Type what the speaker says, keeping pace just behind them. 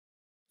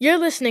You're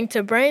listening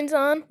to Brains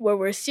On, where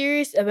we're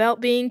serious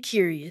about being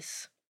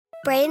curious.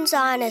 Brains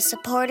On is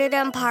supported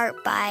in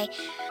part by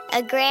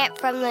a grant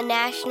from the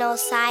National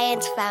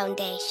Science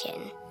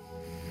Foundation.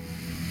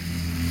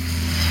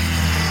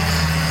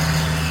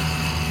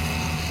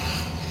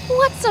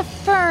 What's a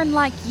fern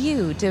like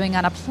you doing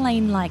on a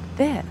plane like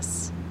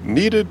this?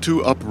 Needed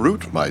to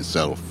uproot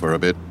myself for a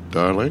bit,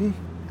 darling.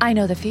 I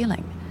know the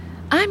feeling.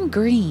 I'm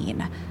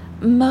green.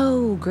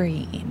 Mo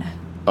Green.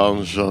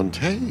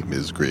 Enchanté,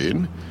 Ms.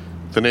 Green.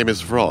 The name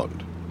is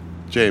Frond.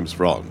 James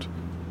Frond.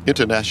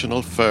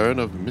 International Fern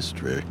of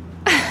Mystery.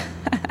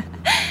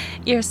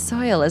 Your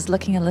soil is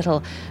looking a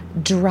little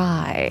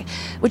dry.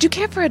 Would you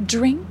care for a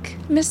drink,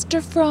 Mr.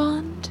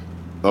 Frond?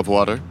 Of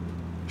water.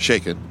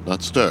 Shaken,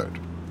 not stirred.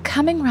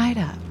 Coming right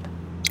up.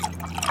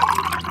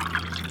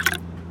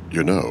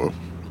 You know,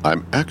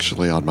 I'm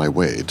actually on my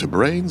way to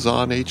Brains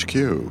On HQ.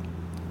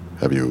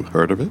 Have you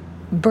heard of it?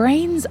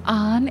 Brains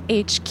On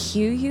HQ,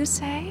 you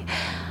say?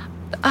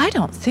 I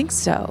don't think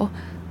so.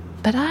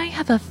 But I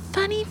have a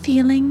funny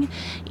feeling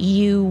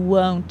you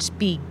won't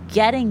be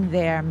getting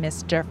there,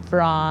 Mr.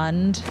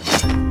 Frond.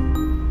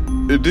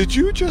 Did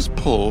you just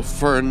pull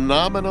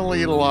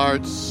phenomenally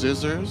large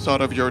scissors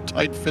out of your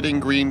tight-fitting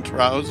green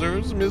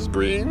trousers, Miss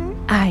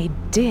Green? I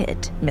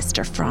did,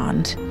 Mr.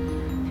 Frond.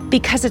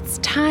 Because it's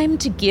time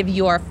to give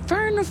your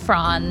fern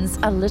fronds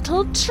a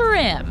little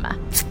trim.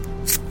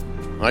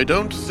 I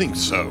don't think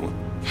so.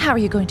 How are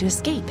you going to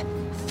escape?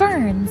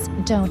 Ferns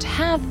don't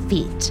have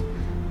feet.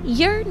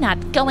 You're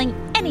not going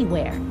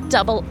anywhere,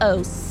 00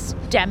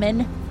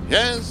 Stemmen.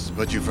 Yes,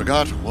 but you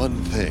forgot one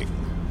thing.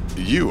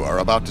 You are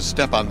about to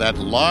step on that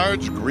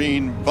large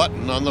green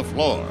button on the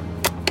floor.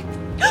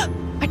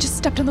 I just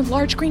stepped on the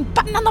large green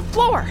button on the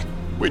floor.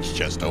 Which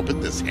just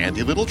opened this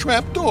handy little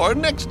trap door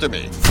next to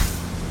me.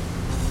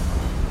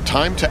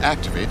 Time to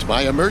activate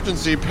my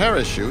emergency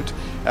parachute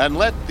and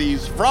let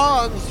these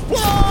fronds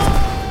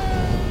fly!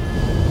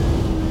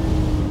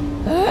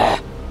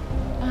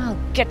 I'll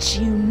get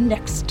you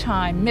next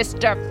time,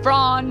 Mr.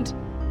 Frond.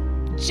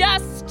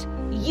 Just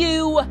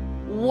you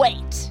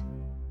wait.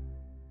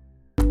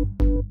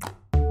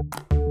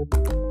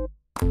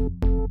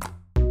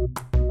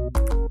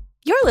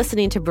 You're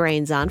listening to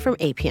Brains On from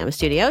APM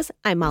Studios.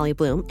 I'm Molly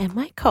Bloom, and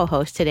my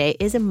co-host today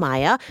is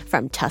Maya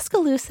from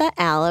Tuscaloosa,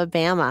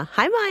 Alabama.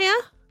 Hi, Maya.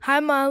 Hi,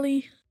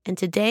 Molly. And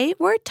today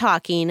we're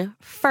talking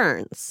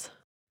ferns.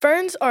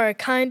 Ferns are a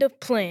kind of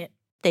plant.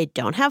 They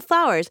don't have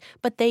flowers,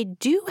 but they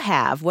do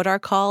have what are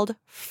called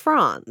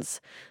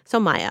fronds. So,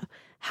 Maya,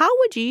 how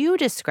would you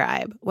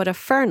describe what a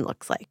fern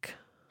looks like?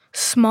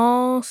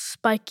 Small,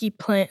 spiky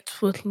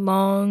plants with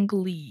long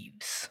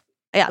leaves.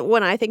 Yeah,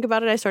 when I think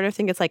about it, I sort of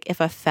think it's like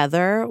if a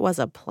feather was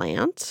a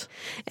plant.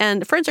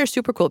 And ferns are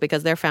super cool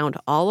because they're found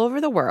all over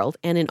the world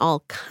and in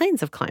all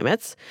kinds of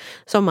climates.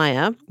 So,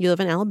 Maya, you live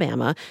in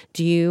Alabama.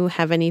 Do you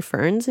have any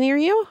ferns near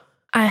you?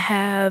 I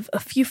have a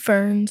few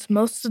ferns.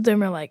 Most of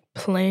them are like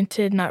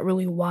planted, not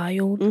really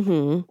wild.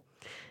 Mm-hmm.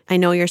 I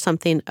know you're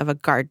something of a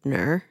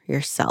gardener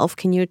yourself.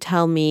 Can you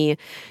tell me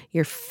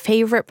your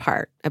favorite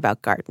part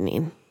about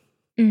gardening?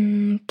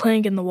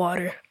 Playing in the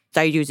water.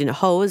 Are you using a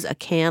hose, a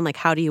can? Like,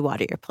 how do you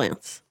water your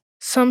plants?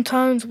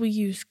 Sometimes we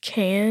use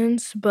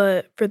cans,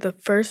 but for the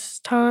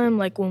first time,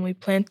 like when we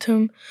plant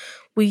them,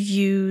 we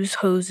use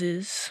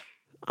hoses.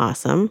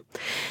 Awesome.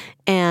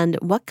 And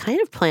what kind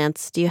of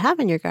plants do you have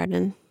in your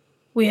garden?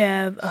 We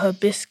have a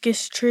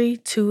hibiscus tree,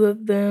 2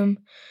 of them,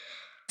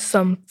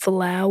 some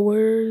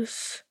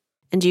flowers.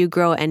 And do you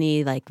grow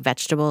any like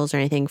vegetables or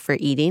anything for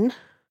eating?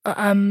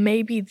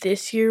 Maybe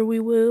this year we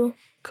will.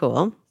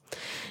 Cool.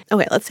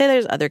 Okay, let's say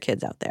there's other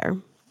kids out there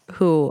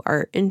who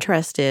are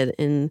interested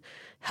in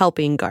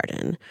helping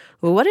garden.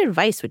 What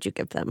advice would you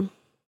give them?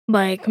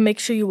 Like, make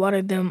sure you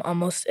water them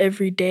almost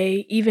every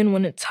day. Even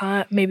when it's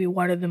hot, maybe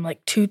water them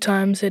like 2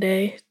 times a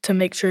day to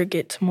make sure it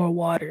gets more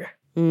water.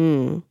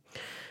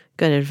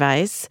 Good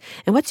advice.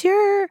 And what's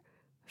your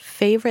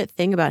favorite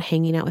thing about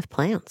hanging out with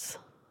plants?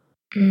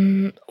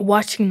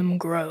 Watching them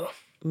grow.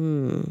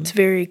 It's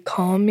very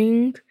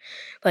calming,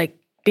 like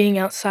being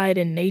outside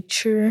in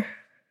nature.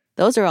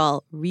 Those are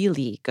all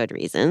really good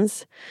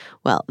reasons.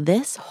 Well,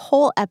 this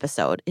whole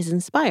episode is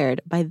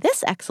inspired by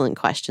this excellent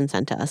question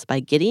sent to us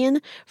by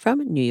Gideon from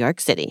New York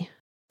City.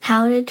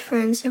 How did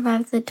ferns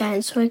survive the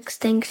dinosaur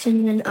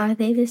extinction, and are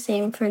they the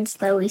same ferns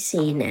that we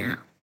see now?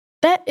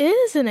 That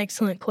is an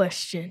excellent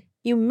question.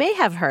 You may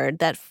have heard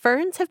that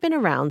ferns have been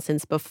around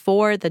since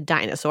before the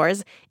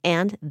dinosaurs,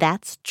 and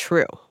that's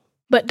true.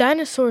 But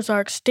dinosaurs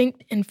are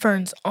extinct and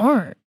ferns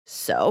aren't.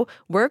 So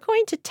we're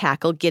going to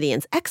tackle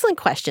Gideon's excellent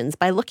questions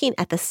by looking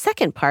at the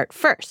second part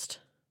first.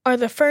 Are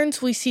the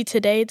ferns we see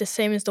today the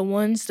same as the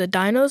ones the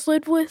dinos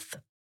lived with?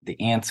 The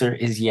answer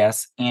is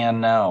yes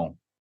and no.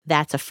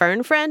 That's a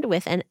fern friend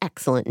with an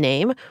excellent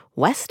name,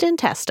 Weston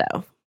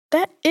Testo.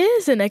 That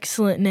is an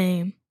excellent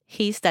name.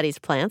 He studies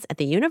plants at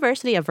the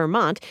University of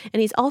Vermont, and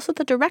he's also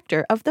the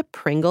director of the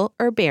Pringle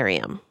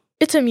Herbarium.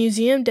 It's a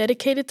museum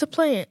dedicated to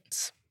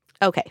plants.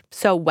 Okay,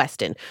 so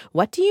Weston,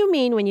 what do you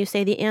mean when you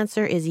say the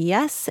answer is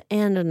yes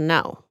and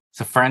no?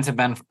 So ferns have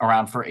been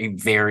around for a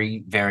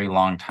very, very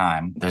long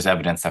time. There's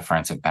evidence that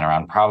ferns have been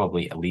around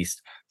probably at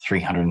least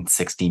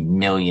 360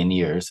 million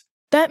years.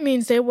 That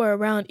means they were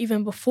around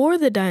even before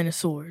the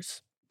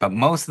dinosaurs. But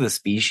most of the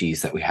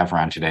species that we have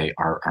around today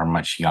are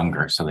much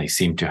younger, so they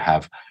seem to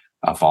have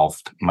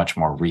evolved much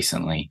more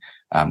recently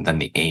than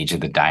the age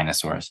of the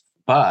dinosaurs.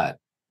 But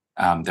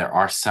there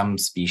are some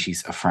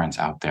species of ferns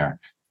out there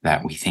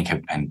that we think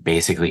have been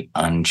basically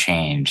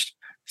unchanged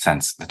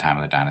since the time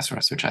of the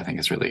dinosaurs, which I think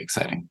is really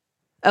exciting.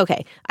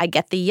 Okay, I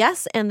get the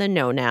yes and the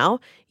no now.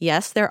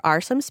 Yes, there are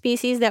some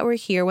species that were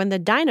here when the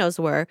dinos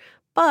were,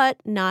 but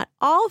not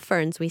all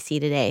ferns we see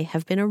today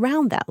have been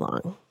around that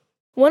long.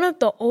 One of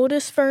the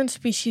oldest fern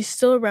species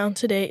still around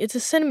today is a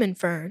cinnamon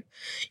fern.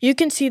 You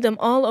can see them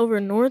all over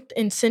North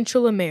and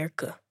Central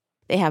America.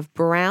 They have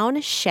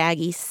brown,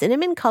 shaggy,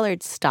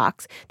 cinnamon-colored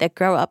stalks that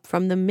grow up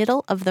from the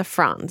middle of the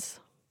fronds.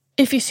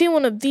 If you see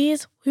one of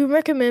these, we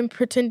recommend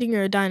pretending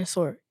you're a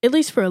dinosaur, at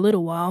least for a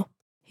little while.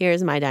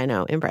 Here's my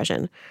dino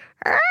impression.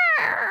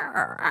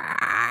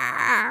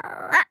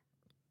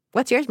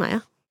 What's yours,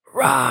 Maya?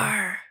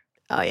 Rawr!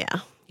 Oh, yeah.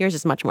 Yours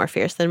is much more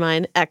fierce than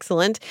mine.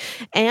 Excellent.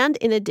 And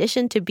in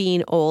addition to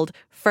being old,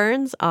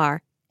 ferns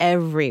are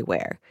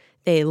everywhere.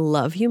 They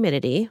love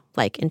humidity,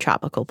 like in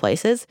tropical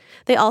places.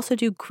 They also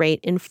do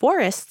great in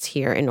forests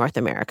here in North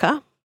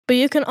America. But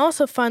you can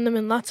also find them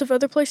in lots of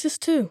other places,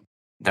 too.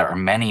 There are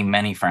many,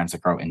 many ferns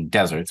that grow in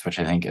deserts, which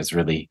I think is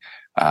really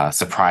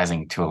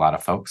surprising to a lot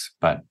of folks.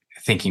 But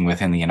thinking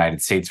within the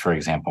United States, for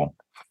example,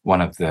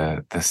 one of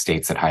the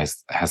states that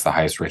has the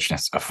highest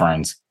richness of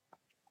ferns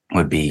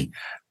would be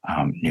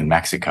New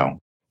Mexico.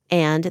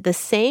 And the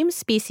same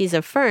species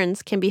of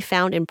ferns can be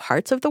found in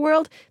parts of the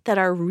world that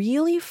are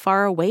really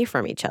far away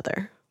from each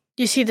other.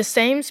 You see the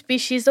same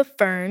species of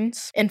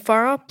ferns in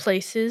far-off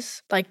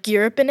places like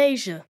Europe and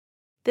Asia.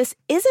 This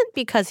isn't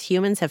because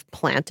humans have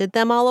planted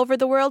them all over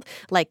the world,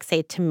 like,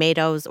 say,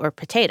 tomatoes or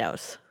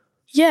potatoes.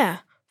 Yeah,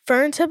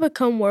 ferns have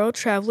become world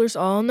travelers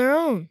all on their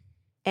own.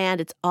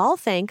 And it's all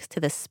thanks to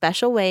the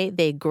special way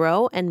they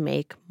grow and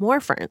make more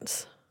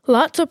ferns.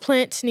 Lots of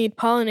plants need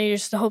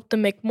pollinators to help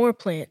them make more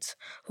plants.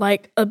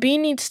 Like, a bee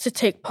needs to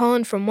take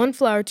pollen from one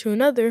flower to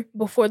another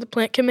before the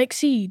plant can make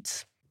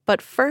seeds.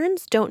 But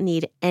ferns don't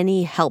need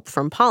any help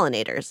from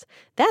pollinators.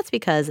 That's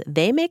because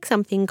they make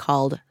something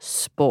called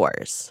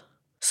spores.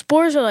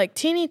 Spores are like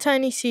teeny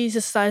tiny seeds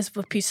the size of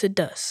a piece of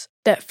dust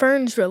that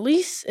ferns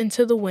release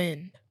into the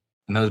wind.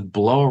 And those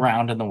blow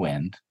around in the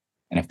wind.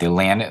 And if they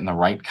land it in the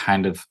right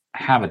kind of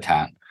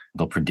habitat,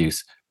 they'll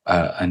produce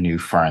a new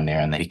fern there.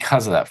 And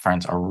because of that,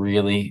 ferns are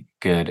really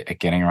good at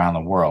getting around the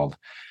world.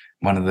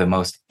 One of the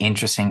most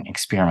interesting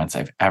experiments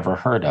I've ever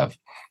heard of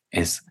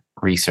is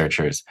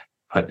researchers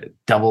put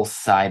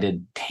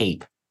double-sided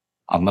tape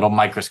on little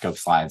microscope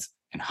slides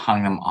and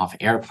hung them off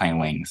airplane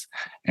wings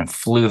and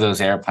flew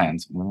those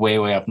airplanes way,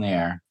 way up in the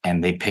air.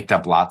 And they picked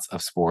up lots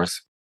of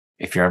spores.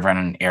 If you're ever in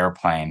an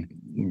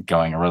airplane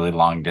going a really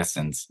long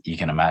distance, you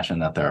can imagine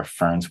that there are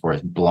fern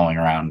spores blowing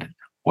around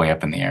way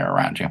up in the air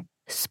around you.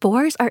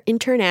 Spores are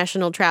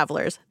international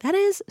travelers. That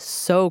is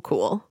so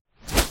cool.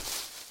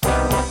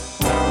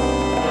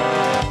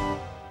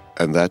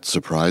 And that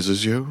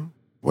surprises you?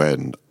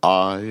 When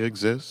I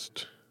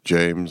exist?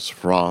 James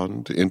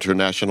Frond,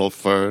 International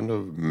Fern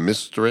of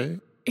Mystery?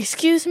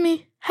 Excuse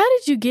me? How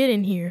did you get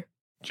in here?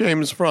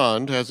 James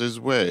Frond has his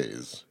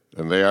ways,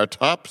 and they are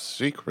top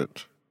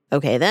secret.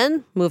 Okay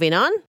then, moving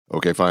on.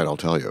 Okay, fine, I'll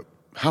tell you.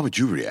 How would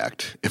you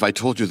react if I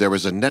told you there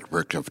was a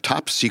network of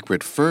top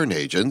secret fern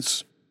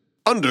agents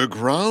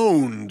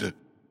underground?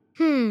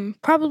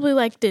 Probably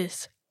like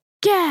this.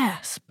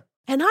 Gasp!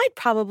 And I'd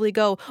probably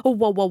go,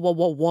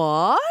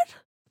 what?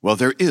 Well,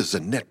 there is a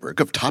network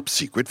of top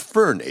secret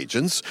fern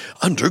agents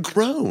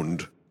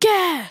underground.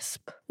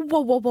 Gasp!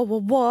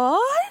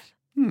 What?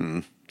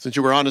 Since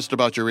you were honest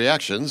about your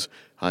reactions,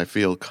 I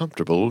feel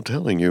comfortable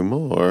telling you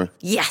more.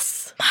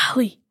 Yes!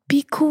 Molly,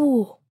 be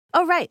cool.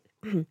 All right.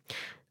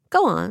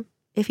 Go on,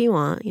 if you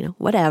want,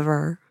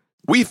 whatever.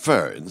 We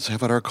ferns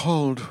have what are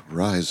called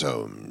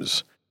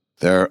rhizomes.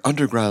 They're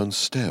underground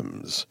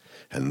stems,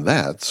 and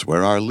that's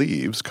where our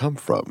leaves come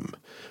from.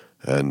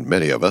 And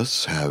many of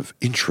us have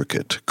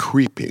intricate,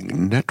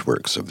 creeping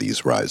networks of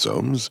these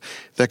rhizomes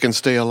that can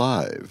stay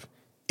alive,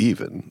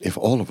 even if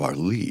all of our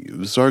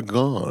leaves are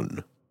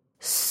gone.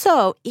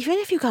 So, even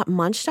if you got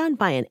munched on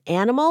by an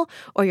animal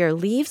or your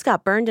leaves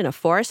got burned in a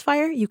forest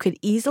fire, you could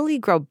easily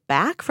grow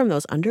back from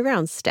those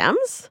underground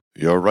stems?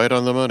 You're right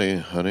on the money,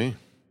 honey.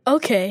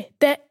 Okay,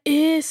 that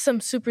is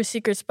some super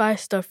secret spy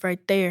stuff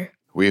right there.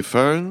 We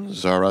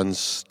ferns are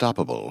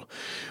unstoppable.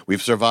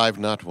 We've survived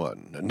not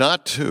one,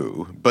 not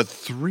two, but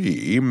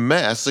 3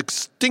 mass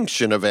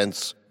extinction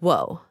events.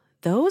 Whoa.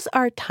 Those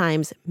are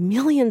times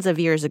millions of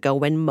years ago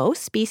when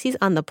most species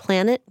on the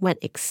planet went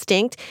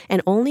extinct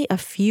and only a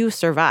few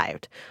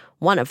survived.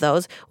 One of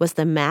those was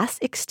the mass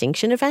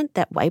extinction event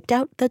that wiped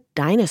out the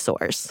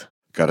dinosaurs.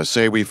 Gotta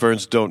say, we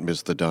ferns don't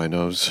miss the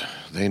dinos.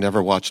 They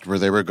never watched where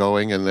they were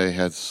going, and they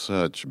had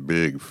such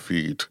big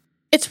feet.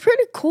 It's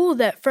pretty cool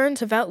that ferns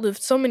have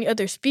outlived so many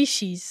other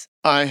species.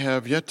 I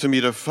have yet to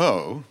meet a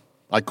foe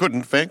I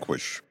couldn't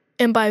vanquish.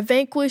 And by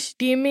vanquish,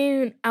 do you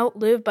mean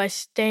outlive by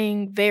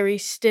staying very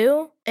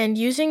still and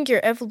using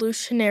your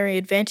evolutionary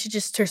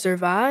advantages to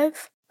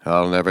survive?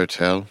 I'll never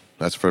tell.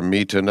 That's for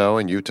me to know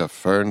and you to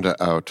fern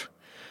to out.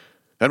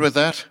 And with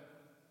that,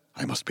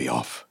 I must be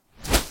off.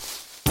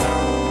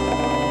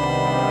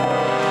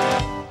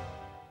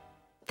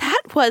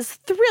 That was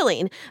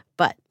thrilling.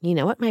 But you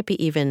know what might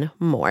be even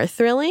more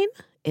thrilling?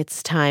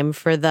 It's time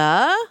for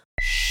the...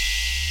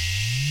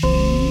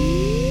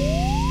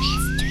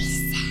 Mystery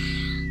sound.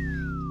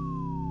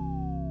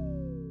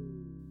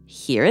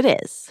 Here it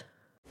is.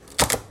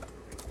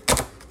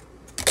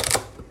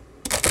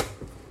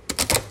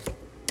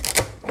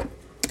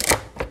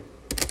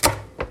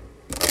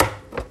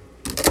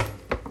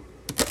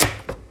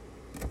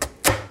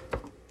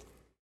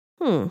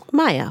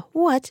 Maya,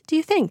 what do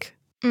you think?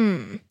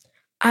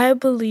 I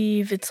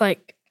believe it's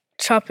like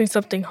chopping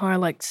something hard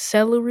like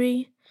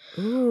celery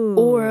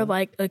or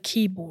like a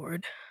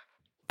keyboard.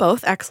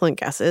 Both excellent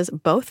guesses,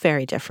 both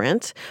very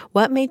different.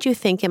 What made you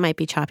think it might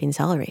be chopping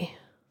celery?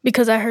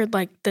 Because I heard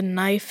like the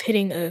knife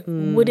hitting a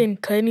wooden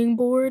cutting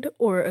board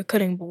or a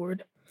cutting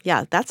board.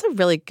 Yeah, that's a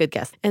really good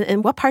guess.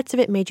 And what parts of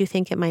it made you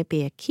think it might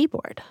be a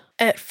keyboard?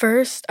 At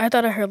first, I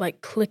thought I heard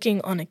like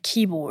clicking on a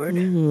keyboard.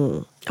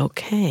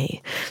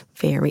 Okay,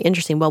 very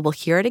interesting. Well, we'll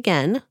hear it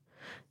again,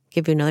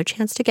 give you another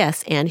chance to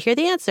guess, and hear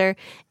the answer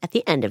at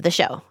the end of the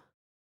show.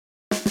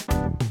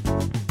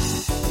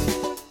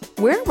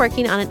 We're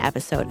working on an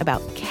episode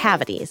about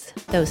cavities,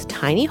 those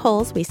tiny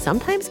holes we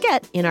sometimes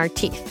get in our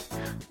teeth.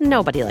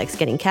 Nobody likes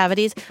getting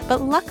cavities,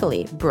 but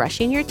luckily,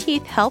 brushing your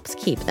teeth helps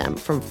keep them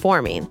from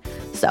forming.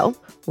 So,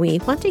 we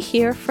want to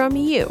hear from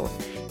you.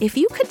 If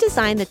you could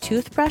design the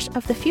toothbrush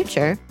of the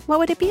future, what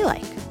would it be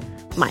like?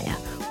 Maya,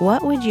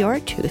 what would your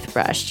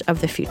toothbrush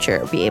of the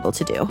future be able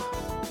to do?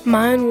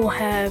 Mine will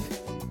have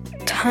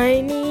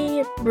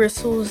tiny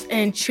bristles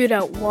and shoot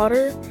out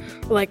water,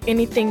 like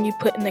anything you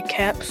put in the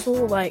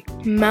capsule, like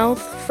mouth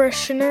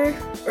freshener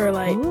or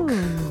like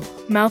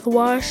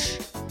mouthwash,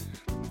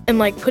 and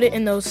like put it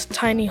in those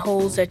tiny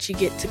holes that you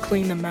get to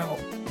clean them out.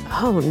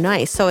 Oh,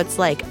 nice. So it's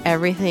like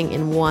everything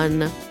in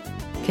one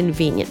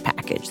convenient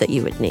package that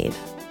you would need.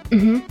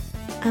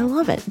 I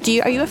love it.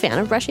 Are you a fan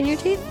of brushing your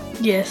teeth?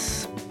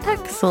 Yes.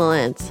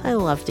 Excellent. I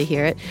love to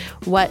hear it.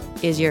 What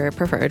is your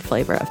preferred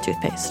flavor of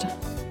toothpaste?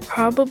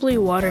 Probably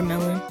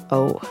watermelon.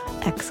 Oh,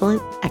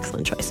 excellent,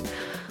 excellent choice.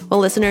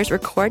 Well, listeners,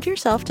 record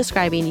yourself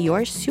describing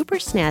your super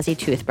snazzy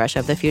toothbrush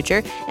of the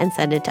future and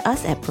send it to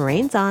us at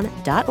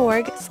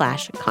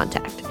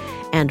brainson.org/contact.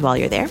 And while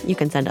you're there, you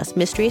can send us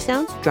mystery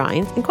sounds,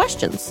 drawings, and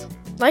questions.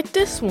 Like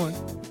this one.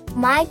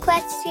 My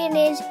question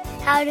is,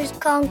 how does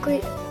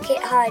concrete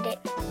get hardened?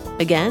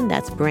 Again,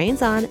 that's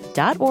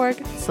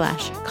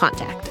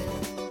brainson.org/contact.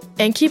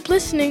 And keep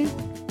listening.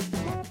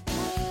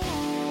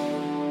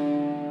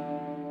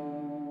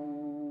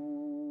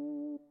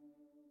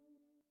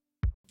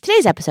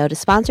 Today's episode is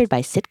sponsored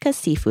by Sitka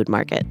Seafood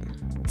Market.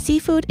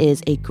 Seafood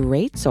is a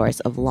great source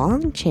of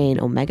long-chain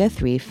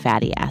omega-3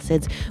 fatty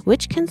acids,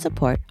 which can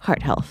support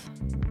heart health.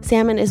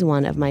 Salmon is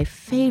one of my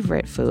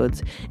favorite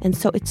foods, and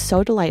so it's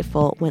so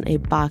delightful when a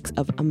box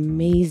of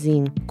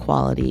amazing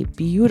quality,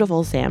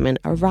 beautiful salmon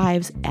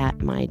arrives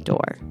at my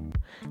door.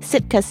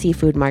 Sitka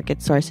Seafood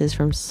Market sources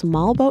from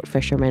small boat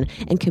fishermen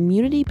and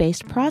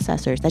community-based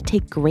processors that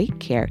take great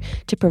care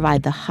to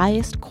provide the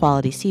highest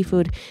quality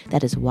seafood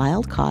that is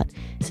wild-caught,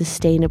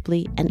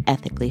 sustainably, and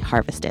ethically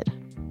harvested.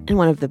 And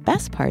one of the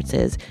best parts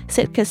is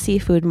Sitka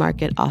Seafood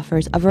Market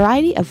offers a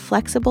variety of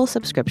flexible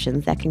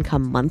subscriptions that can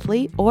come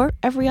monthly or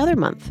every other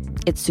month.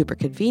 It's super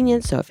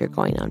convenient, so if you're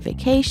going on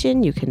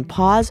vacation, you can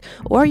pause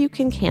or you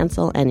can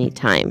cancel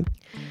anytime.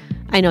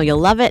 I know you'll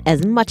love it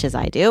as much as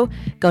I do.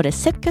 Go to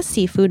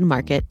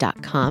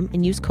sitkaseafoodmarket.com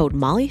and use code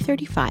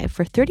MOLLY35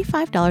 for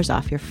 $35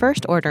 off your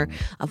first order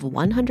of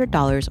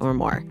 $100 or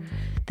more.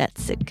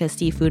 That's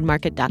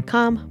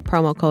sitkaseafoodmarket.com,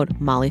 promo code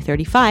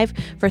MOLLY35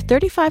 for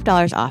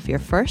 $35 off your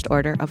first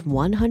order of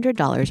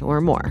 $100 or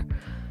more.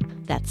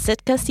 That's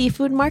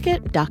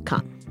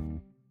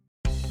sitkaseafoodmarket.com.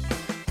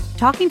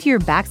 Talking to your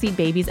backseat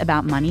babies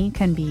about money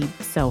can be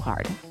so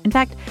hard. In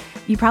fact,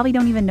 you probably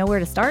don't even know where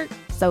to start.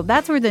 So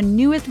that's where the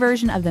newest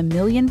version of the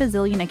Million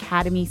Bazillion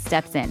Academy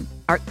steps in,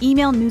 our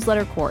email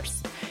newsletter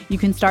course. You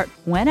can start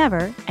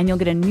whenever, and you'll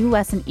get a new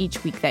lesson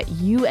each week that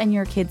you and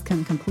your kids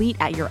can complete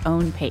at your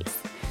own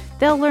pace.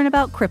 They'll learn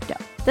about crypto,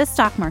 the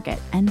stock market,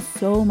 and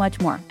so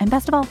much more. And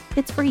best of all,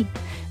 it's free.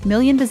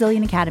 Million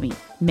Bazillion Academy,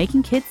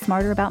 making kids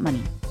smarter about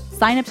money.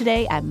 Sign up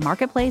today at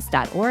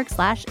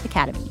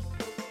marketplace.org/academy.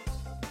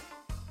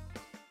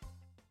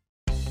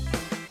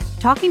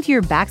 Talking to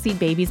your backseat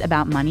babies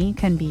about money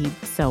can be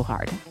so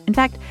hard. In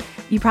fact,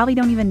 you probably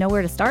don't even know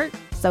where to start.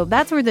 So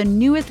that's where the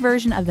newest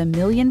version of the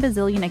Million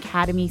Bazillion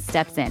Academy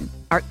steps in,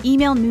 our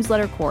email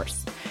newsletter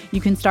course.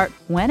 You can start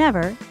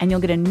whenever, and you'll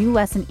get a new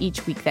lesson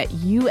each week that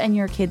you and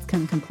your kids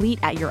can complete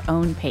at your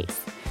own pace.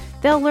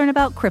 They'll learn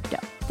about crypto,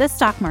 the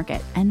stock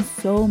market, and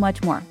so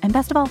much more. And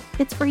best of all,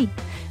 it's free.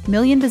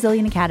 Million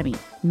Bazillion Academy,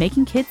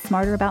 making kids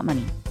smarter about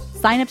money.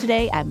 Sign up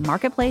today at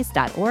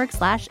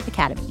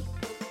marketplace.org/academy.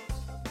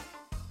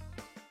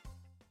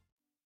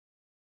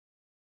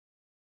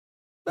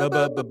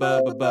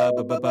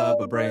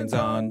 Brains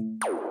on.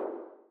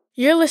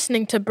 You're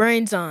listening to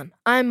Brains On.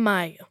 I'm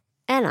Maya.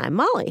 And I'm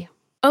Molly.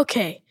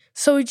 Okay,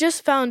 so we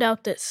just found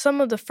out that some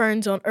of the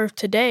ferns on Earth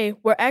today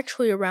were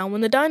actually around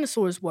when the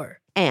dinosaurs were.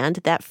 And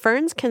that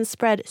ferns can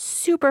spread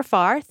super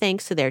far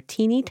thanks to their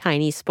teeny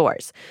tiny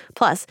spores.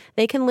 Plus,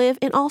 they can live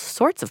in all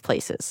sorts of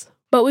places.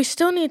 But we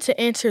still need to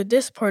answer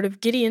this part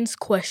of Gideon's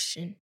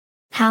question.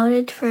 How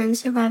did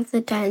ferns survive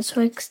the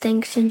dinosaur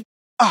extinction?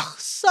 Oh,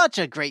 such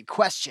a great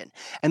question,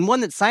 and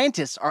one that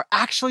scientists are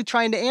actually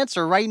trying to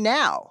answer right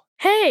now.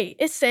 Hey,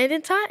 it's Sand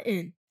and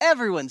Totten.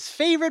 Everyone's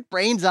favorite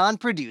Brains On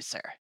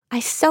producer. I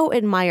so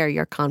admire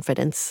your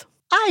confidence.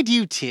 I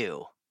do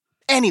too.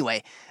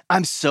 Anyway,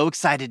 I'm so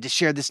excited to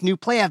share this new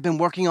play I've been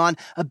working on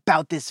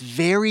about this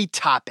very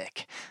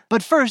topic.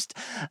 But first,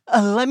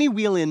 let me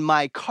wheel in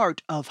my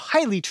cart of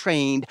highly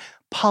trained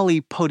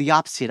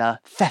Polypodiopsida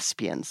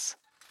thespians.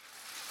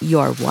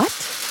 Your what?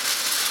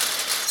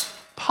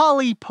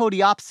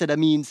 Polypodiopsida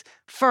means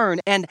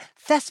fern, and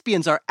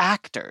thespians are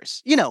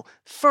actors. You know,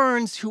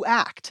 ferns who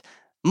act.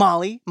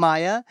 Molly,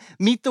 Maya,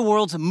 meet the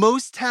world's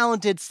most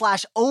talented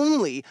 /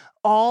 only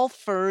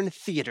all-fern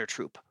theater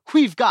troupe.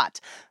 We've got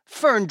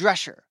Fern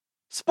Drescher,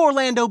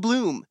 Sporlando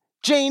Bloom,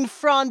 Jane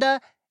Fonda,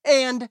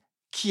 and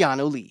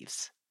Keanu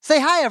Reeves. Say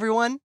hi,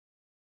 everyone.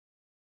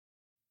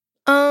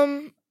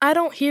 I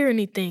don't hear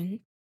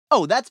anything.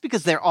 Oh, that's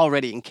because they're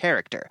already in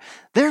character.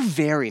 They're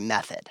very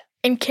method.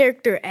 In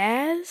character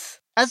as?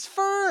 As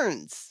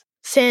ferns.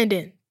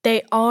 Sandin,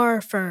 they are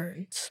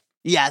ferns.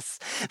 Yes,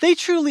 they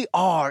truly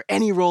are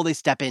any role they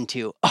step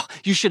into. Oh,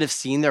 you should have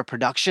seen their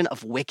production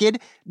of Wicked.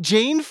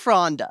 Jane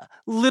Fonda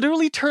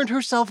literally turned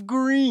herself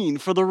green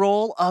for the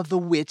role of the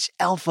witch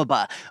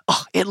Elphaba.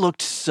 Oh, it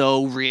looked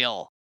so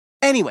real.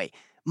 Anyway,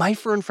 my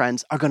fern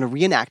friends are going to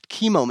reenact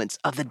key moments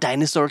of the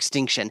dinosaur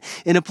extinction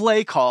in a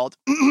play called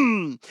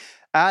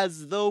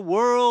As the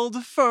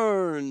World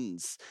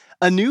Ferns.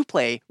 A new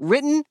play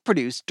written,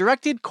 produced,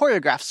 directed,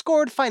 choreographed,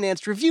 scored,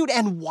 financed, reviewed,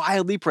 and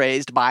wildly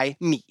praised by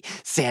me,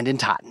 Sand and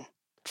Totten.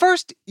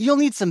 First, you'll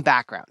need some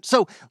background,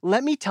 so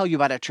let me tell you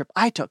about a trip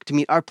I took to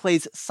meet our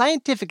play's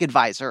scientific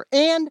advisor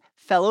and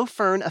fellow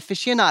fern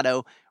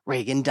aficionado,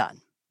 Reagan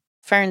Dunn.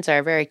 Ferns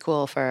are very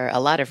cool for a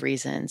lot of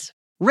reasons.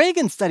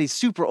 Reagan studies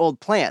super old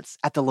plants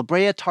at the La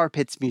Brea Tar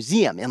Pits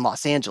Museum in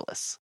Los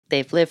Angeles.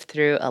 They've lived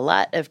through a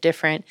lot of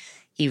different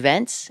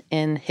events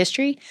in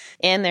history,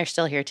 and they're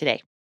still here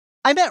today.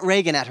 I met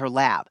Reagan at her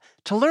lab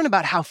to learn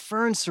about how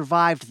ferns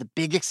survived the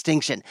big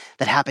extinction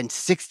that happened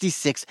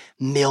 66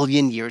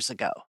 million years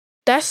ago.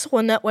 That's the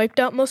one that wiped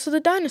out most of the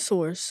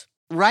dinosaurs.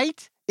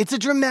 Right? It's a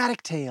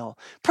dramatic tale,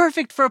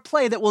 perfect for a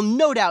play that will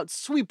no doubt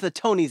sweep the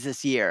Tonys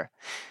this year.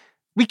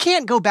 We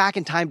can't go back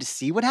in time to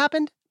see what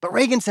happened, but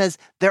Reagan says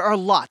there are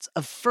lots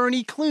of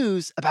ferny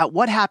clues about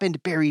what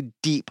happened buried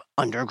deep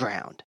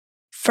underground.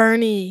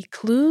 Ferny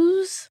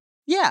clues?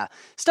 Yeah,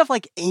 stuff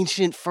like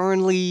ancient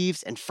fern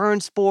leaves and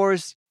fern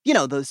spores. You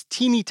know, those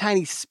teeny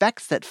tiny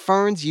specks that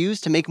ferns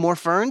use to make more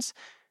ferns?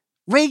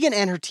 Reagan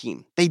and her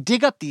team, they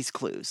dig up these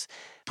clues,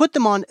 put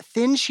them on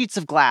thin sheets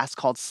of glass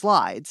called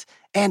slides,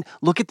 and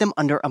look at them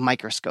under a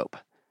microscope.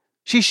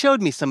 She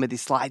showed me some of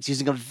these slides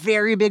using a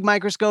very big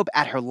microscope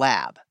at her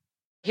lab.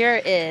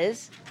 Here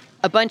is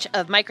a bunch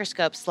of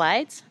microscope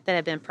slides that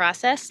have been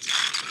processed,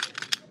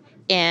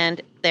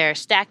 and they're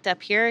stacked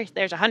up here.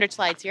 There's 100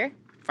 slides here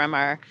from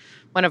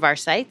one of our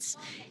sites.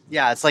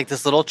 Yeah, it's like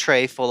this little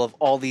tray full of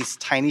all these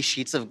tiny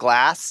sheets of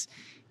glass.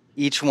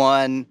 Each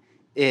one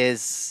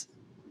is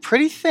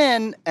pretty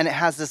thin, and it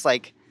has this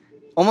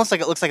almost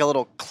like it looks like a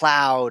little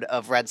cloud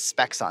of red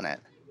specks on it.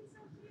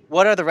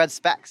 What are the red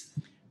specks?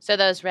 So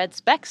those red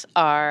specks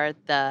are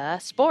the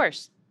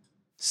spores.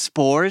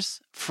 Spores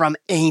from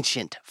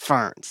ancient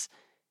ferns.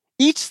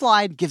 Each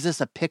slide gives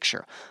us a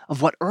picture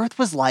of what Earth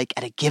was like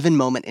at a given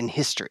moment in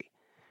history.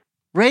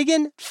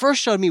 Reagan first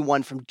showed me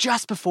one from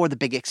just before the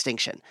big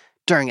extinction,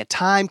 during a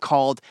time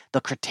called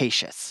the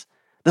Cretaceous.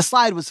 The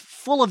slide was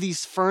full of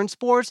these fern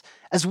spores,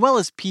 as well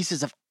as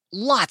pieces of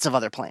lots of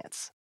other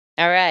plants.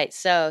 All right,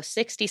 so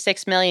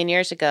 66 million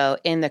years ago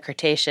in the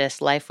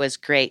Cretaceous, life was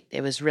great.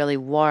 It was really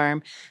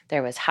warm,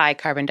 there was high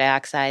carbon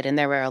dioxide, and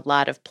there were a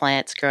lot of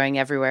plants growing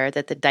everywhere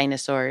that the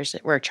dinosaurs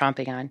were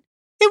chomping on.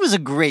 It was a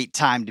great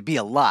time to be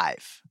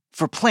alive,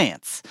 for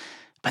plants.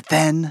 But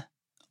then,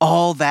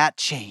 all that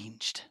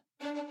changed.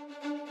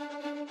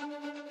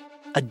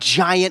 A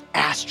giant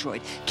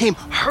asteroid came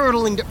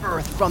hurtling to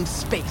Earth from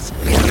space.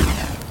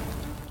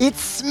 It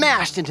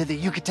smashed into the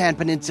Yucatan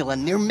Peninsula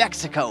near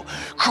Mexico.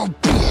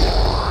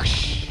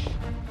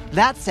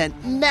 That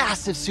sent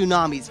massive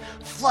tsunamis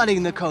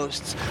flooding the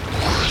coasts.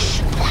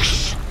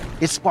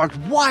 It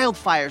sparked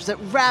wildfires that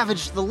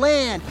ravaged the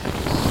land.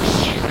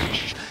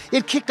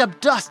 It kicked up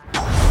dust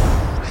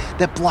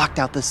that blocked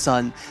out the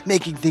sun,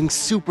 making things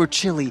super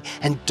chilly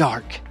and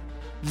dark.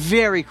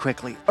 Very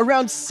quickly,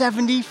 around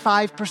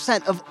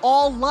 75% of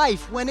all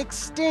life went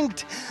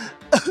extinct.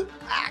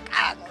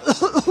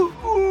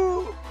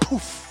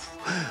 Poof,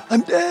 I'm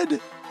dead.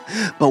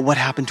 But what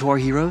happened to our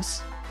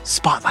heroes?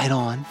 Spotlight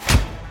on.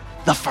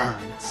 The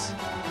ferns.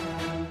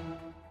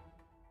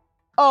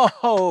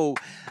 Oh,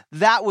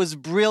 that was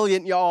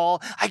brilliant,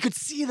 y'all. I could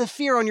see the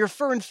fear on your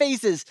fern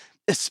faces.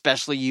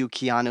 Especially you,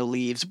 Keanu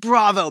Leaves.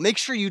 Bravo. Make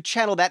sure you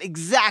channel that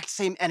exact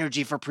same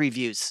energy for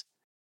previews.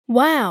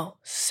 Wow,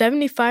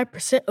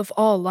 75% of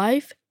all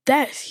life?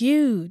 That's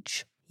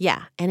huge.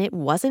 Yeah, and it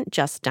wasn't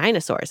just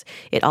dinosaurs.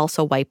 It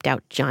also wiped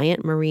out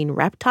giant marine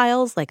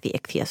reptiles like the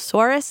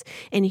ichthyosaurus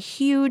and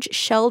huge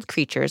shelled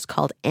creatures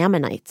called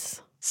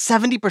ammonites.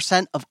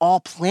 70% of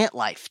all plant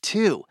life,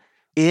 too.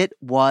 It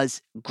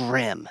was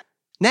grim.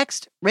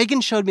 Next,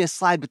 Reagan showed me a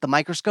slide with the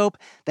microscope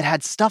that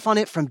had stuff on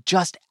it from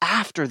just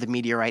after the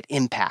meteorite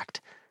impact.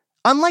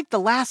 Unlike the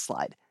last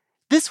slide,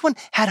 this one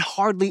had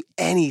hardly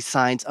any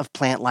signs of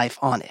plant life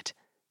on it.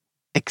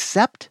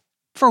 Except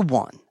for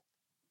one.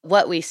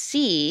 What we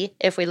see,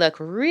 if we look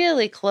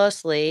really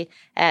closely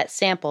at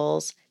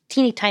samples,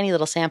 teeny tiny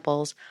little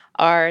samples,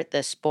 are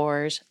the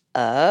spores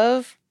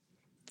of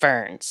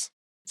ferns.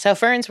 So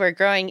ferns were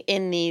growing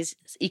in these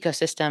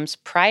ecosystems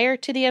prior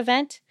to the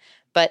event,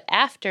 but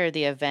after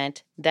the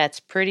event, that's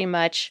pretty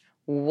much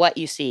what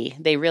you see.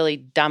 They really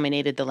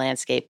dominated the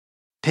landscape.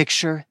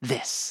 Picture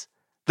this.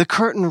 The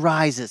curtain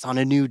rises on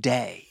a new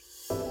day.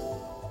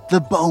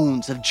 The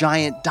bones of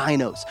giant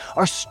dinos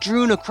are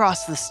strewn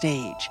across the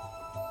stage.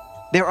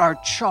 There are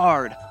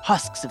charred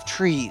husks of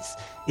trees.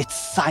 It's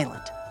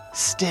silent,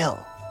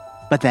 still.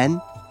 But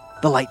then,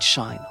 the lights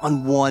shine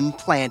on one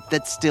plant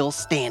that's still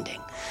standing.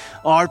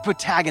 Our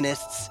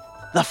protagonists,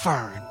 the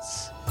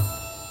ferns.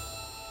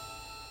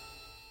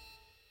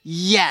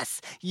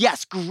 Yes,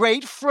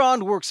 great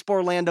frond work,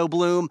 Sporlando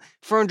Bloom.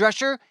 Fern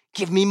Drescher,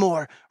 give me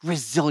more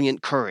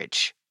resilient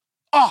courage.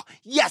 Oh,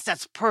 yes,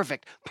 that's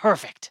perfect.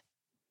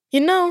 You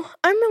know,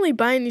 I'm really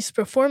buying these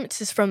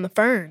performances from the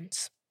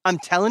ferns. I'm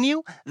telling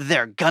you,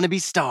 they're gonna be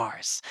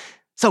stars.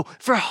 So,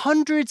 for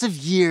hundreds of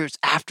years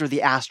after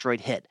the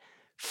asteroid hit,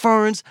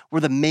 ferns were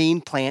the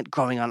main plant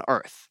growing on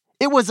Earth.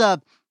 It was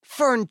a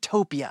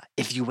ferntopia,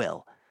 if you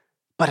will.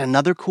 But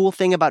another cool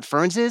thing about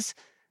ferns is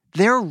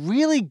they're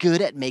really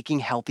good at making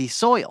healthy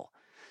soil.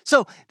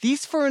 So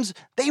these ferns,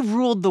 they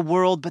ruled the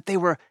world, but they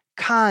were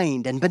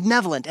kind and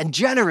benevolent and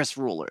generous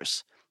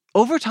rulers.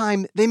 Over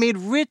time, they made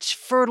rich,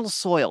 fertile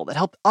soil that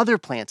helped other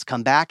plants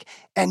come back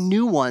and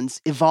new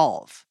ones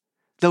evolve.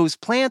 Those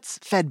plants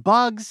fed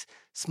bugs,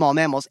 small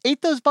mammals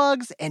ate those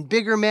bugs, and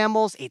bigger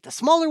mammals ate the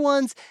smaller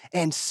ones,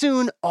 and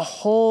soon a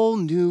whole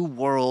new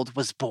world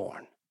was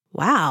born.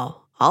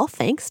 Wow, all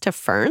thanks to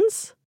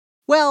ferns?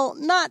 Well,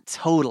 not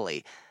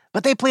totally.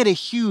 But they played a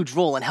huge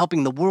role in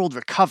helping the world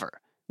recover.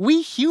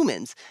 We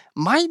humans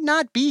might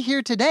not be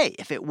here today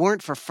if it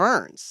weren't for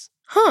ferns.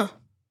 Huh.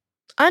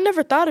 I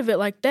never thought of it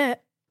like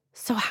that.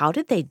 So how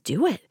did they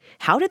do it?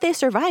 How did they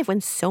survive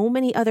when so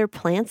many other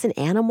plants and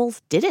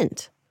animals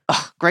didn't?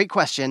 Great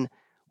question.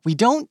 We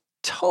don't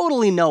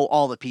totally know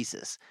all the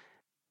pieces.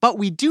 But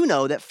we do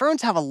know that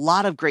ferns have a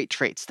lot of great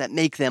traits that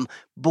make them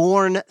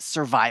born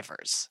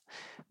survivors.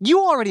 You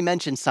already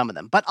mentioned some of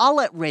them, but I'll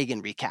let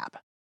Reagan recap.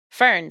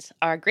 Ferns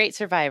are great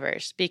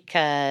survivors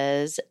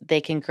because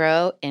they can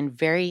grow in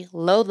very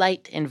low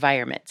light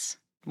environments.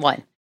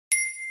 1.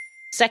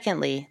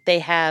 Secondly, they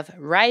have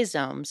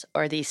rhizomes,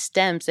 or these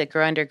stems that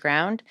grow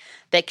underground,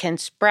 that can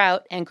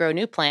sprout and grow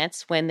new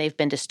plants when they've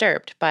been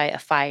disturbed by a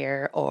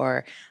fire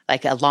or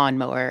like a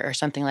lawnmower or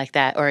something like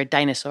that, or a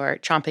dinosaur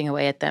chomping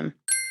away at them.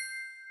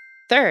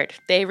 Third,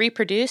 they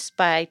reproduce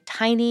by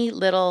tiny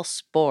little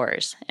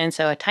spores. And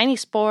so a tiny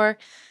spore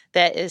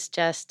that is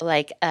just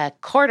like a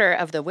quarter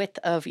of the width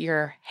of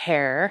your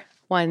hair,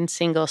 one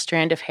single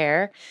strand of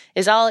hair,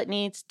 is all it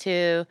needs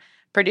to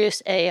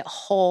produce a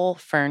whole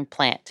fern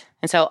plant.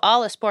 And so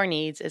all a spore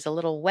needs is a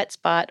little wet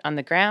spot on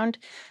the ground.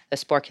 The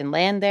spore can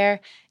land there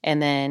and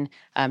then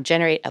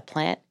generate a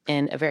plant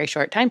in a very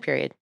short time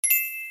period.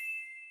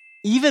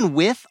 Even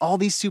with all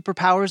these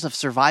superpowers of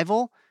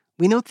survival,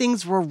 we know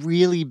things were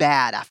really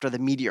bad after the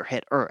meteor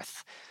hit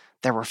Earth.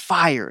 There were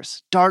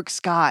fires, dark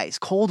skies,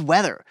 cold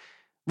weather.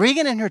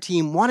 Reagan and her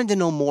team wanted to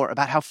know more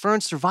about how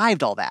ferns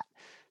survived all that.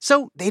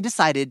 So they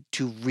decided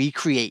to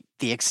recreate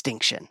the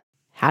extinction.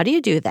 How do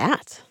you do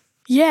that?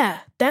 Yeah,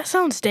 that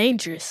sounds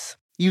dangerous.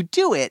 You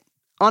do it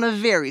on a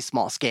very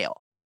small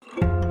scale.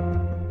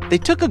 They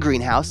took a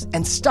greenhouse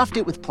and stuffed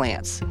it with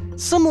plants,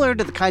 similar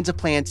to the kinds of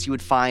plants you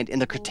would find in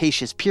the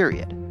Cretaceous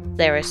period.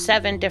 There were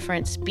 7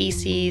 different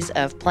species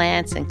of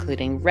plants,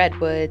 including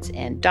redwoods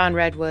and dawn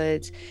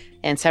redwoods,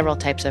 and several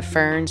types of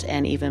ferns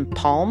and even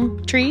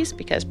palm trees,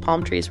 because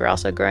palm trees were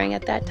also growing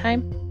at that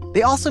time.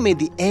 They also made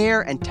the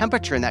air and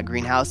temperature in that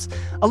greenhouse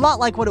a lot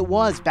like what it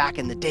was back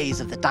in the days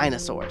of the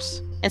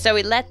dinosaurs. And so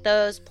we let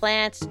those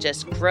plants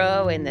just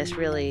grow in this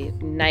really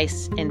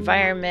nice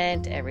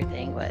environment.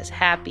 Everything was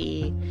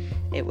happy.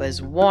 It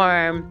was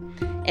warm.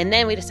 And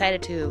then we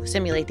decided to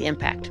simulate the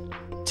impact.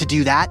 To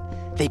do that,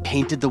 they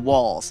painted the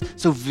walls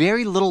so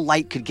very little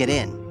light could get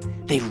in.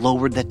 They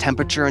lowered the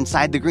temperature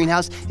inside the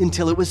greenhouse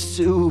until it was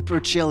super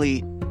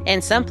chilly.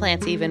 And some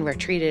plants even were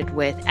treated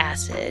with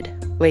acid.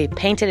 We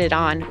painted it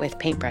on with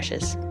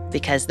paintbrushes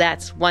because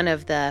that's one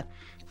of the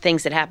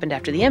things that happened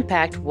after the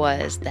impact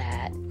was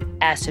that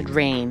acid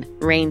rain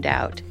rained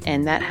out,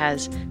 and that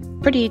has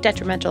pretty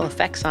detrimental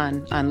effects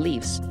on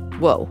leaves.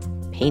 Whoa,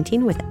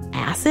 painting with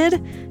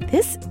acid?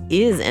 This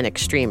is an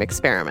extreme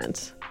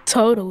experiment.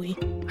 Totally.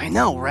 I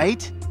know,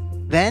 right?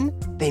 Then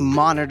they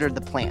monitored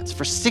the plants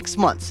for 6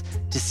 months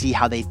to see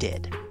how they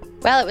did.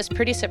 Well, it was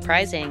pretty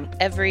surprising.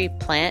 Every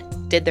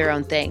plant did their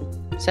own thing.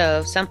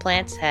 So some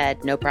plants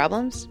had no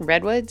problems.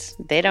 Redwoods,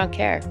 they don't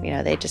care.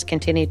 They just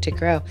continued to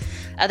grow.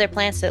 Other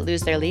plants that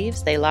lose their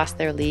leaves, they lost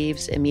their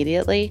leaves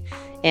immediately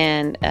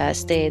and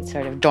stayed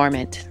sort of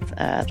dormant,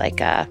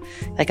 like a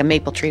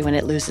maple tree when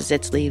it loses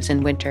its leaves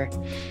in winter.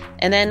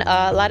 And then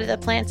a lot of the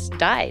plants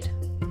died.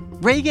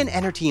 Reagan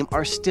and her team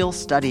are still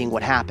studying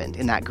what happened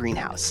in that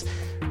greenhouse.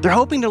 They're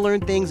hoping to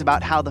learn things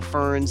about how the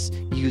ferns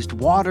used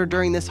water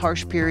during this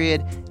harsh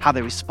period, how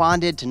they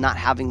responded to not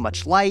having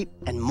much light,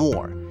 and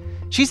more.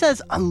 She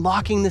says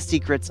unlocking the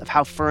secrets of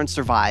how ferns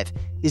survive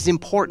is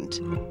important.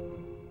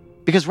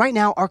 Because right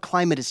now, our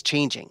climate is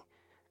changing.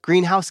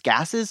 Greenhouse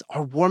gases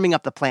are warming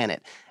up the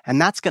planet,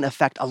 and that's going to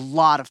affect a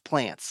lot of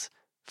plants.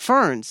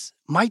 Ferns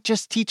might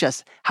just teach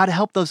us how to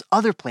help those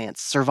other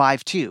plants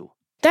survive too.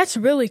 That's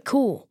really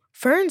cool.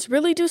 Ferns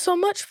really do so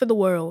much for the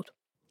world.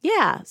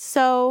 Yeah,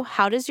 so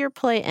how does your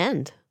play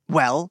end?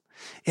 Well,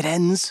 it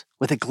ends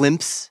with a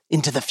glimpse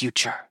into the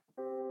future.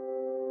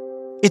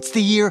 It's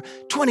the year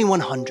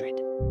 2100.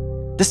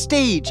 The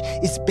stage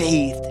is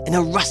bathed in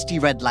a rusty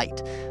red light.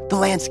 The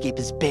landscape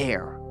is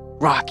bare,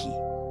 rocky,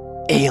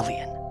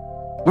 alien.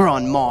 We're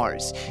on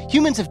Mars.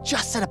 Humans have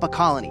just set up a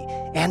colony,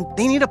 and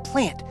they need a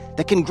plant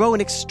that can grow in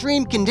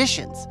extreme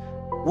conditions,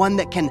 one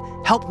that can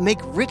help make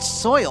rich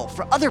soil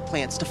for other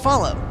plants to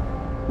follow.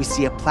 We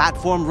see a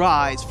platform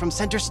rise from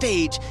center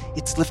stage.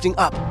 It's lifting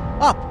up,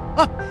 up,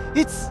 up.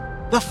 It's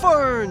the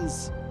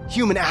ferns.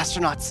 Human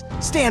astronauts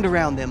stand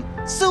around them,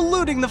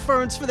 saluting the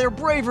ferns for their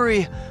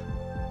bravery.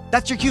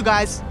 That's your cue,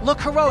 guys.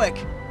 Look heroic.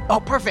 Oh,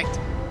 perfect.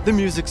 The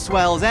music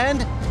swells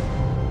and...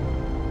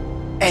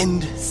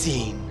 end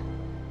scene.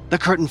 The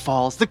curtain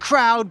falls. The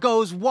crowd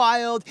goes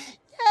wild.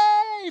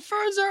 Yay!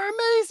 Ferns are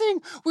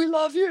amazing. We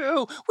love you. We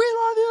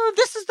love you.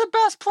 This is the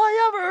best play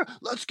ever.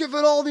 Let's give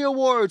it all the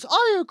awards.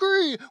 I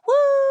agree.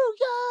 Woo!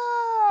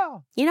 Yeah!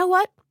 You know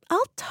what?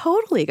 I'll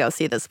totally go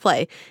see this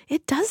play.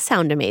 It does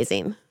sound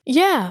amazing.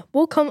 Yeah,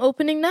 we'll come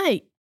opening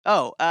night.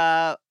 Oh,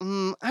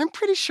 I'm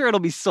pretty sure it'll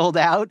be sold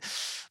out.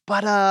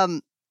 But,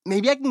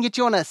 maybe I can get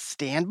you on a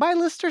standby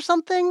list or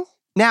something?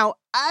 Now,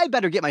 I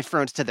better get my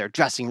ferns to their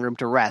dressing room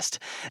to rest.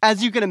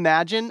 As you can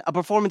imagine, a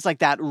performance like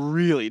that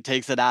really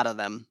takes it out of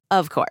them.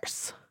 Of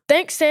course.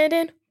 Thanks,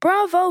 Sandon.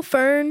 Bravo,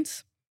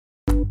 ferns.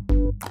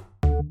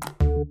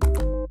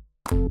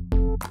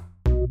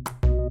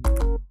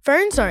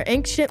 Ferns are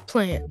ancient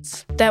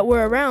plants that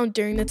were around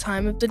during the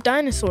time of the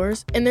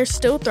dinosaurs, and they're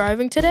still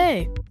thriving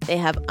today. They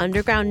have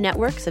underground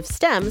networks of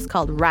stems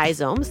called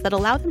rhizomes that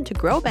allow them to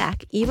grow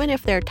back even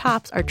if their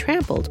tops are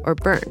trampled or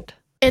burned.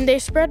 And they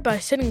spread by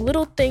sending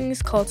little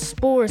things called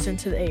spores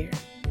into the air.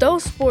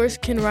 Those spores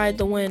can ride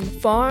the wind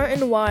far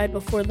and wide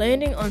before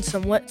landing on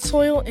some wet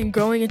soil and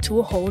growing into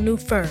a whole new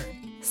fern.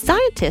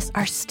 Scientists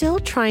are still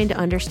trying to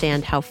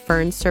understand how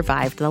ferns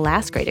survived the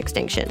last great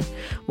extinction.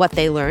 What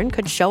they learned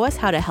could show us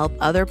how to help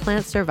other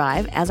plants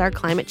survive as our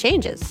climate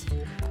changes.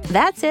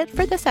 That's it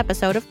for this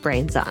episode of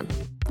Brains On.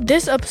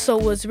 This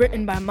episode was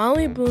written by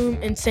Molly Bloom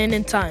and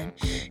Sandon Tyne.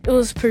 It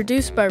was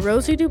produced by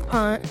Rosie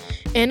DuPont,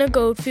 Anna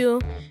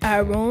Goldfield,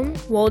 Aaron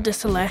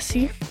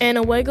Woldeselassie,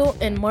 Anna Weigel,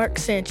 and Mark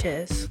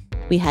Sanchez.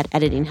 We had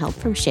editing help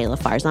from Shayla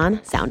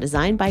Farzan, sound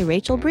design by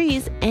Rachel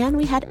Breeze, and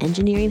we had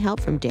engineering help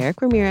from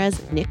Derek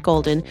Ramirez, Nick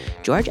Golden,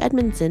 George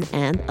Edmondson,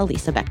 and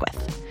Elisa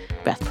Beckwith.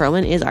 Beth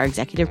Perlman is our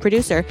executive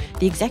producer.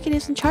 The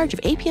executives in charge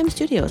of APM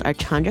Studios are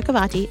Chandra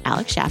Kavati,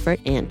 Alex Shaffert,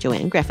 and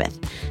Joanne Griffith.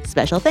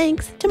 Special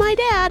thanks to my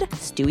dad,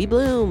 Stewie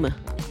Bloom.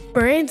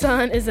 Brains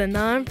On is a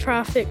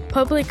nonprofit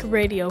public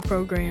radio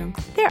program.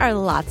 There are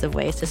lots of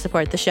ways to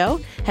support the show.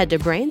 Head to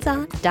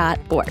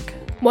brainson.org.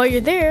 While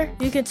you're there,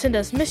 you can send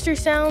us mystery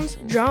sounds,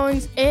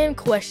 drawings, and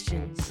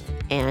questions.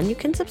 And you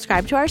can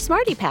subscribe to our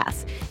Smarty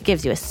Pass. It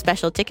gives you a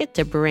special ticket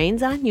to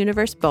Brains On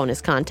Universe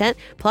bonus content,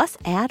 plus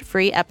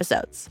ad-free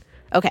episodes.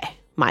 Okay,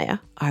 Maya,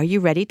 are you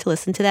ready to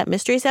listen to that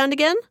mystery sound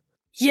again?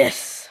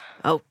 Yes.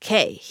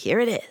 Okay, here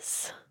it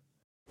is.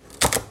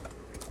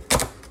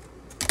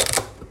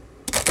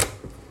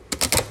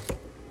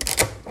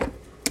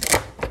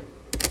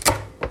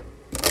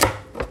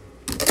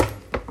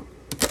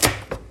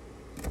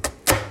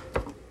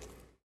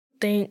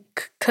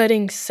 Think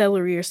cutting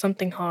celery or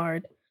something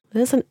hard.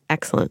 That is an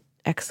excellent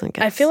guess.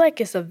 I feel like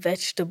it's a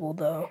vegetable,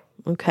 though.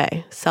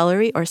 Okay,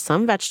 celery or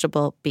some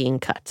vegetable being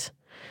cut.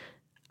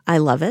 I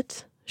love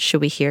it.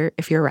 Should we hear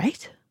if you're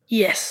right?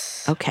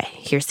 Yes. Okay,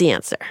 here's the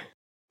answer.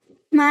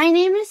 My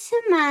name is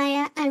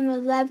Samaya. I'm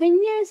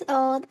 11 years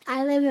old.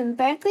 I live in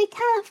Berkeley,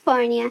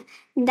 California.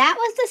 That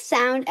was the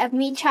sound of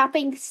me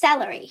chopping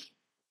celery.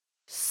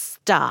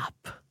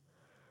 Stop.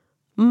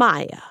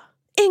 Maya,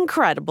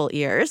 incredible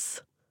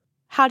ears.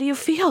 How do you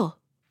feel?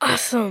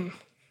 Awesome.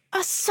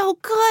 So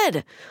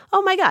good.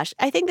 Oh my gosh,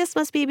 I think this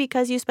must be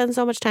because you spend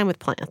so much time with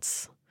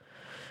plants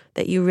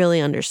that you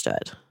really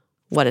understood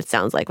what it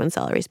sounds like when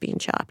celery's being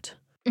chopped.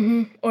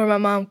 Or my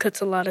mom cuts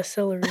a lot of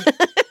celery.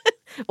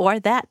 Or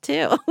that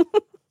too.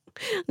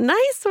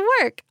 Nice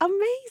work.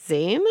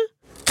 Amazing.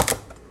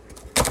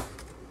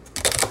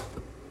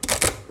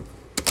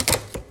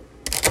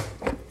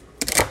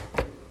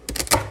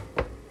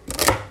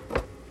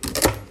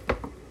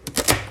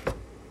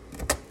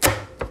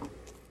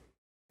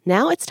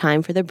 Now it's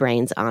time for the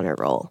Brains Honor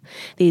Roll.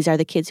 These are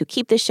the kids who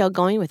keep this show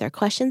going with their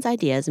questions,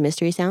 ideas,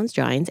 mystery sounds,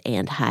 drawings,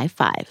 and high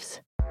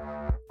fives.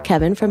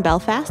 Kevin from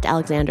Belfast,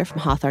 Alexander from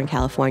Hawthorne,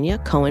 California,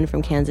 Cohen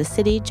from Kansas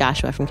City,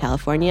 Joshua from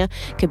California,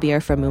 Kabir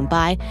from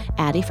Mumbai,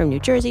 Addie from New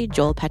Jersey,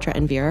 Joel, Petra,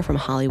 and Vera from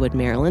Hollywood,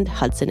 Maryland,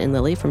 Hudson and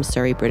Lily from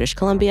Surrey, British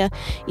Columbia,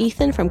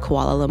 Ethan from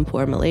Kuala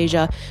Lumpur,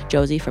 Malaysia,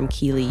 Josie from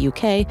Keighley,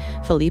 UK,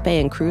 Felipe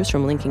and Cruz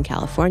from Lincoln,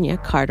 California,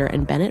 Carter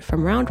and Bennett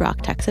from Round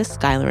Rock, Texas,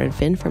 Skylar and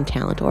Finn from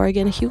Talent,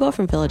 Oregon, Hugo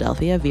from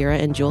Philadelphia, Vera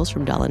and Jules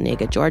from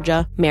Dahlonega,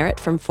 Georgia, Merritt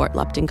from Fort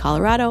Lupton,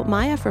 Colorado,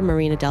 Maya from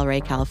Marina Del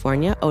Rey,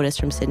 California, Otis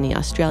from Sydney,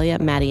 Australia,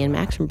 Maddie and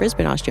Max from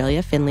Brisbane,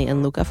 Australia, Finley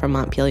and Luca from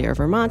Montpelier,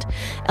 Vermont,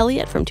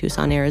 Elliot from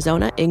Tucson,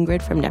 Arizona,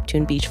 Ingrid from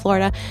Neptune Beach,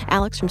 Florida,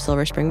 Alex from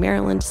Silver Spring,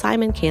 Maryland,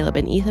 Simon, Caleb,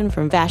 and Ethan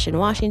from Vashon,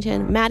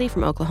 Washington, Maddie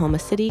from Oklahoma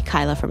City,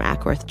 Kyla from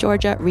Ackworth,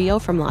 Georgia, Rio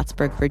from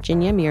Lottsburg,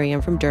 Virginia,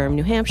 Miriam from Durham,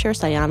 New Hampshire,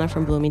 Sayana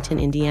from Bloomington,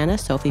 Indiana,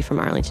 Sophie from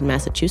Arlington,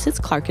 Massachusetts,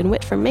 Clark and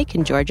Witt from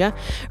Macon, Georgia,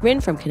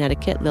 Rin from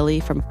Connecticut, Lily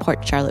from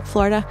Port Charlotte,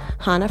 Florida,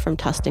 Hannah from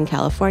Tustin,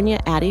 California,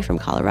 Addie from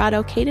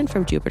Colorado, Caden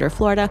from Jupiter,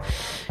 Florida,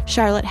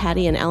 Charlotte,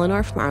 Hattie, and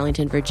Eleanor from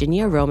Arlington,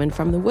 Virginia, Roman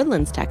from the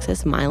Woodlands,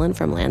 Texas, Mylan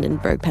from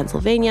Landenberg,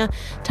 Pennsylvania,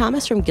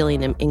 Thomas from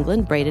Gillingham,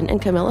 England, Braden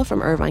and Camilla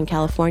from Irvine,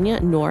 California,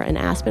 Nor and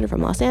Aspen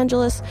from Los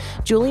Angeles,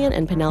 Julian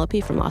and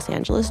Penelope from Los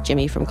Angeles,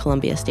 Jimmy from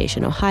Columbia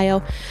Station,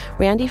 Ohio,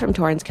 Randy from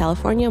Torrance,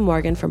 California,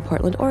 Morgan from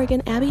Portland,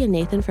 Oregon, Abby and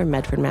Nathan from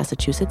Medford,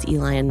 Massachusetts,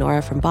 Eli and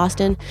Nora from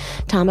Boston,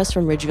 Thomas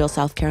from Ridgeville,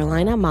 South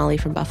Carolina, Molly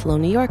from Buffalo,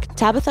 New York,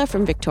 Tabitha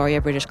from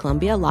Victoria, British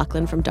Columbia,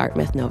 Lachlan from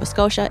Dartmouth, Nova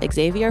Scotia,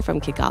 Xavier from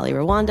Kigali,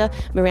 Rwanda,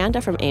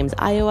 Miranda from Ames,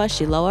 Iowa,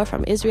 Shiloah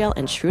from Israel,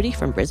 and Shruti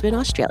from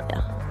Brisbane,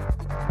 Australia.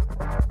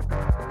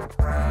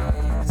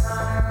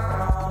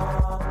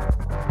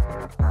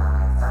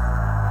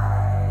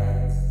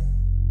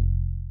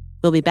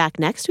 We'll be back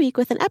next week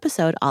with an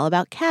episode all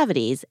about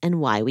cavities and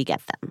why we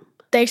get them.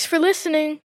 Thanks for listening.